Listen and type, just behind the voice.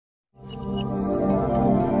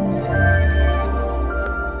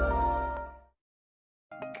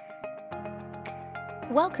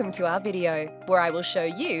Welcome to our video, where I will show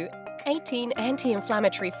you 18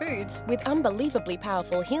 anti-inflammatory foods with unbelievably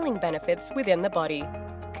powerful healing benefits within the body.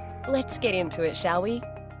 Let's get into it, shall we?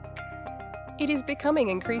 It is becoming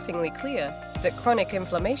increasingly clear that chronic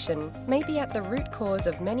inflammation may be at the root cause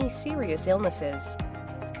of many serious illnesses.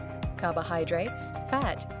 Carbohydrates,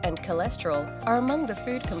 fat, and cholesterol are among the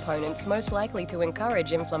food components most likely to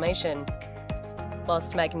encourage inflammation,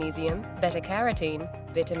 whilst magnesium, beta-carotene,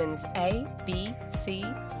 vitamins A, B, C,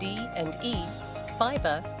 D, and E,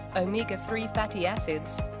 fiber, omega-3 fatty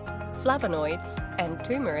acids, flavonoids, and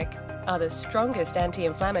turmeric are the strongest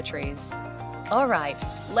anti-inflammatories. Alright,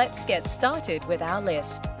 let's get started with our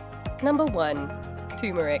list. Number 1.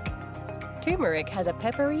 Turmeric. Turmeric has a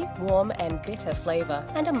peppery, warm, and bitter flavor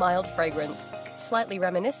and a mild fragrance, slightly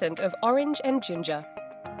reminiscent of orange and ginger.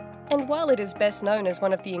 And while it is best known as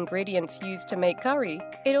one of the ingredients used to make curry,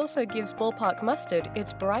 it also gives ballpark mustard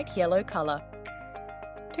its bright yellow color.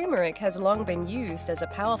 Turmeric has long been used as a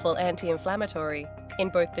powerful anti-inflammatory in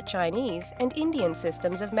both the Chinese and Indian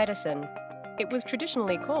systems of medicine. It was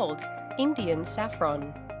traditionally called Indian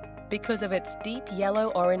saffron because of its deep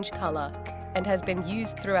yellow-orange color, and has been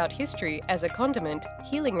used throughout history as a condiment,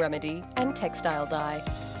 healing remedy, and textile dye.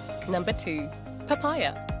 Number 2.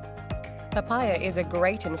 Papaya. Papaya is a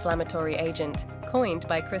great inflammatory agent, coined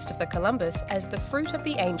by Christopher Columbus as the fruit of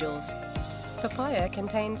the angels. Papaya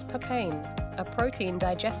contains papain, a protein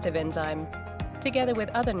digestive enzyme, together with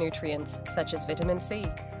other nutrients such as vitamin C.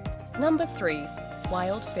 Number 3.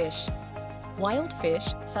 Wild fish. Wild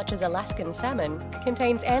fish, such as Alaskan salmon,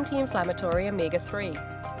 contains anti-inflammatory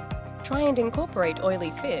omega-3. Try and incorporate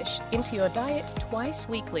oily fish into your diet twice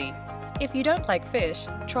weekly. If you don't like fish,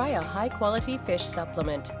 try a high-quality fish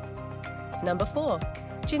supplement. Number 4.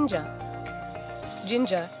 Ginger.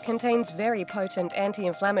 Ginger contains very potent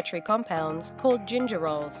anti-inflammatory compounds called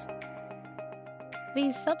gingerols.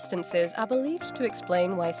 These substances are believed to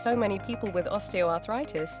explain why so many people with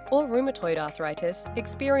osteoarthritis or rheumatoid arthritis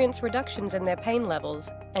experience reductions in their pain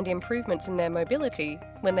levels and improvements in their mobility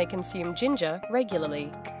when they consume ginger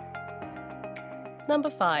regularly. Number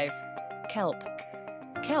 5. Kelp.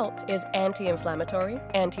 Kelp is anti-inflammatory,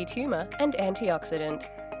 anti-tumor, and antioxidant.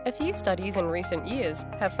 A few studies in recent years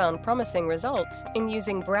have found promising results in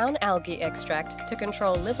using brown algae extract to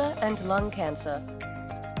control liver and lung cancer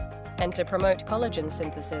and to promote collagen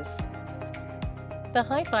synthesis. The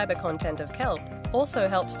high fiber content of kelp also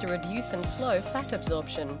helps to reduce and slow fat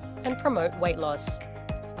absorption and promote weight loss.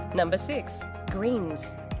 Number 6.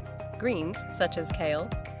 Greens. Greens such as kale,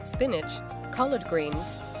 spinach, collard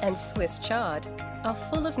greens, and Swiss chard are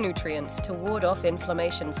full of nutrients to ward off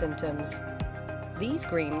inflammation symptoms. These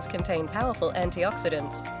greens contain powerful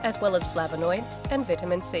antioxidants, as well as flavonoids and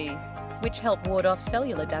vitamin C, which help ward off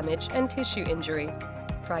cellular damage and tissue injury.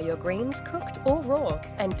 Try your greens cooked or raw,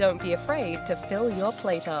 and don't be afraid to fill your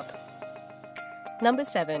plate up. Number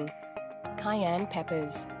 7. Cayenne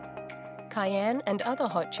peppers. Cayenne and other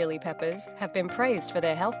hot chili peppers have been praised for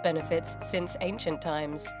their health benefits since ancient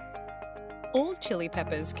times. All chili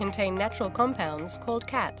peppers contain natural compounds called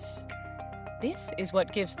CATs. This is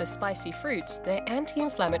what gives the spicy fruits their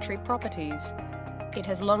anti-inflammatory properties. It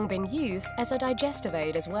has long been used as a digestive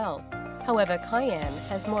aid as well. However, cayenne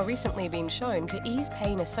has more recently been shown to ease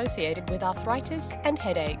pain associated with arthritis and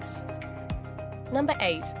headaches. Number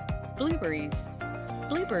 8. Blueberries.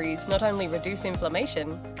 Blueberries not only reduce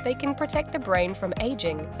inflammation, they can protect the brain from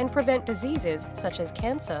aging and prevent diseases such as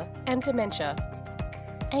cancer and dementia.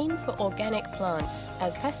 Aim for organic plants,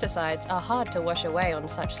 as pesticides are hard to wash away on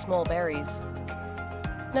such small berries.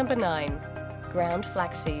 Number 9. Ground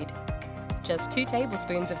flaxseed. Just 2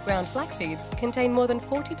 tablespoons of ground flax seeds contain more than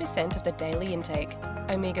 40% of the daily intake,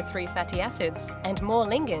 omega-3 fatty acids, and more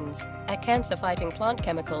lignans, a cancer-fighting plant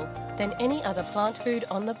chemical, than any other plant food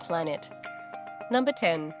on the planet. Number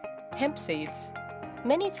 10. Hemp seeds.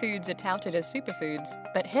 Many foods are touted as superfoods,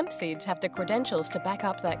 but hemp seeds have the credentials to back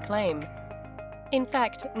up that claim. In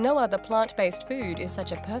fact, no other plant-based food is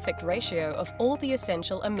such a perfect ratio of all the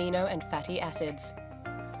essential amino and fatty acids,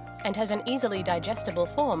 and has an easily digestible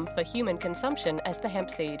form for human consumption as the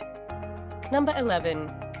hemp seed. Number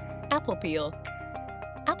 11. Apple peel.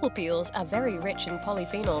 Apple peels are very rich in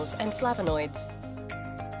polyphenols and flavonoids,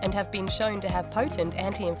 and have been shown to have potent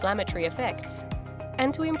anti-inflammatory effects,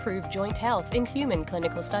 and to improve joint health in human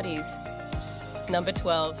clinical studies. Number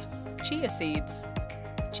 12. Chia seeds.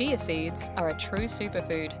 Chia seeds are a true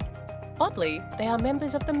superfood. Oddly, they are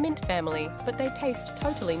members of the mint family, but they taste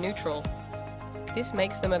totally neutral. This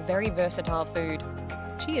makes them a very versatile food.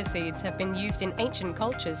 Chia seeds have been used in ancient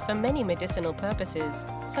cultures for many medicinal purposes,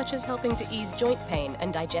 such as helping to ease joint pain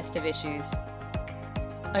and digestive issues.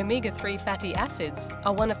 Omega-3 fatty acids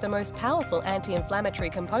are one of the most powerful anti-inflammatory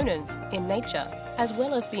components in nature, as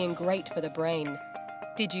well as being great for the brain.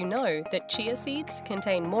 Did you know that chia seeds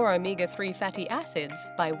contain more omega-3 fatty acids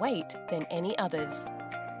by weight than any others?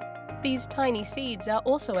 These tiny seeds are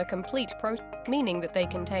also a complete protein, meaning that they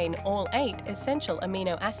contain all 8 essential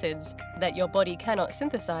amino acids that your body cannot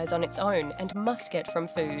synthesize on its own and must get from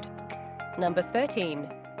food. Number 13.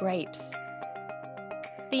 Grapes.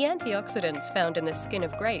 The antioxidants found in the skin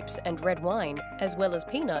of grapes and red wine, as well as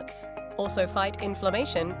peanuts, also fight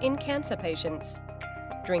inflammation in cancer patients.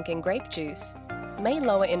 Drinking grape juice may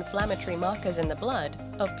lower inflammatory markers in the blood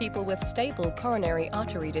of people with stable coronary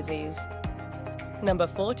artery disease. Number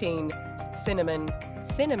 14. Cinnamon.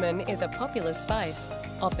 Cinnamon is a popular spice,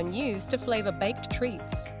 often used to flavor baked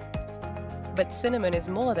treats. But cinnamon is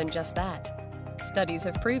more than just that. Studies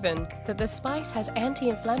have proven that the spice has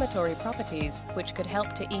anti-inflammatory properties which could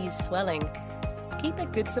help to ease swelling. Keep a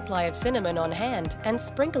good supply of cinnamon on hand and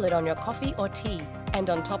sprinkle it on your coffee or tea and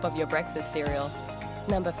on top of your breakfast cereal.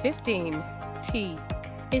 Number 15. Tea.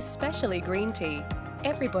 Especially green tea.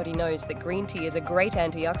 Everybody knows that green tea is a great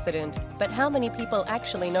antioxidant, but how many people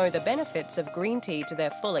actually know the benefits of green tea to their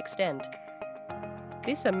full extent?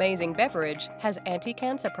 This amazing beverage has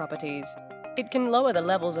anti-cancer properties. It can lower the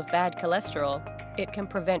levels of bad cholesterol, it can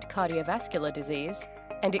prevent cardiovascular disease,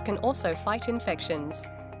 and it can also fight infections.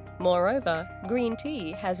 Moreover, green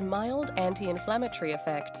tea has mild anti-inflammatory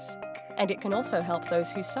effects, and it can also help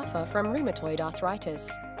those who suffer from rheumatoid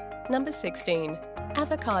arthritis. Number 16.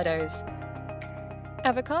 Avocados.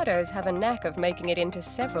 Avocados have a knack of making it into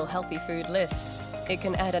several healthy food lists. It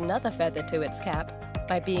can add another feather to its cap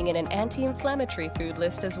by being in an anti-inflammatory food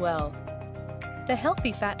list as well. The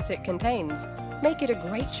healthy fats it contains make it a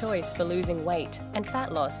great choice for losing weight and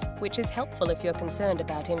fat loss, which is helpful if you're concerned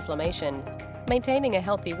about inflammation. Maintaining a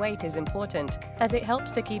healthy weight is important, as it helps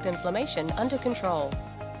to keep inflammation under control.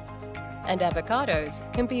 And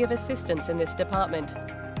avocados can be of assistance in this department.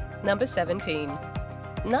 Number 17.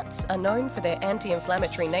 Nuts are known for their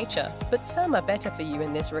anti-inflammatory nature, but some are better for you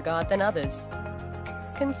in this regard than others.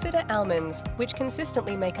 Consider almonds, which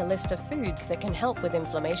consistently make a list of foods that can help with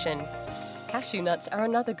inflammation. Cashew nuts are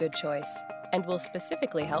another good choice, and will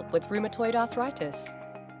specifically help with rheumatoid arthritis.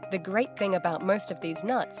 The great thing about most of these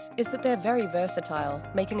nuts is that they're very versatile,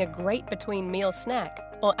 making a great between-meal snack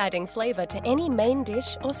or adding flavor to any main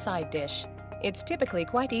dish or side dish. It's typically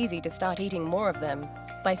quite easy to start eating more of them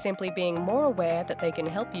by simply being more aware that they can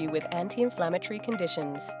help you with anti-inflammatory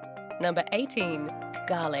conditions. Number 18.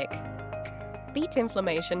 Garlic. Beat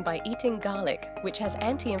inflammation by eating garlic, which has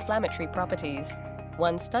anti-inflammatory properties.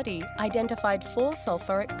 One study identified 4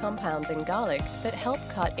 sulfuric compounds in garlic that help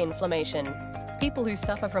cut inflammation. People who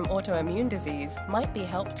suffer from autoimmune disease might be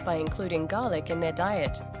helped by including garlic in their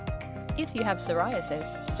diet. If you have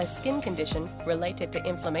psoriasis, a skin condition related to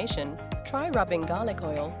inflammation, try rubbing garlic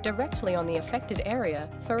oil directly on the affected area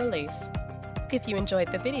for relief. If you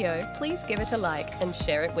enjoyed the video, please give it a like and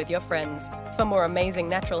share it with your friends. For more amazing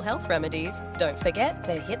natural health remedies, don't forget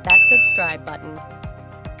to hit that subscribe button.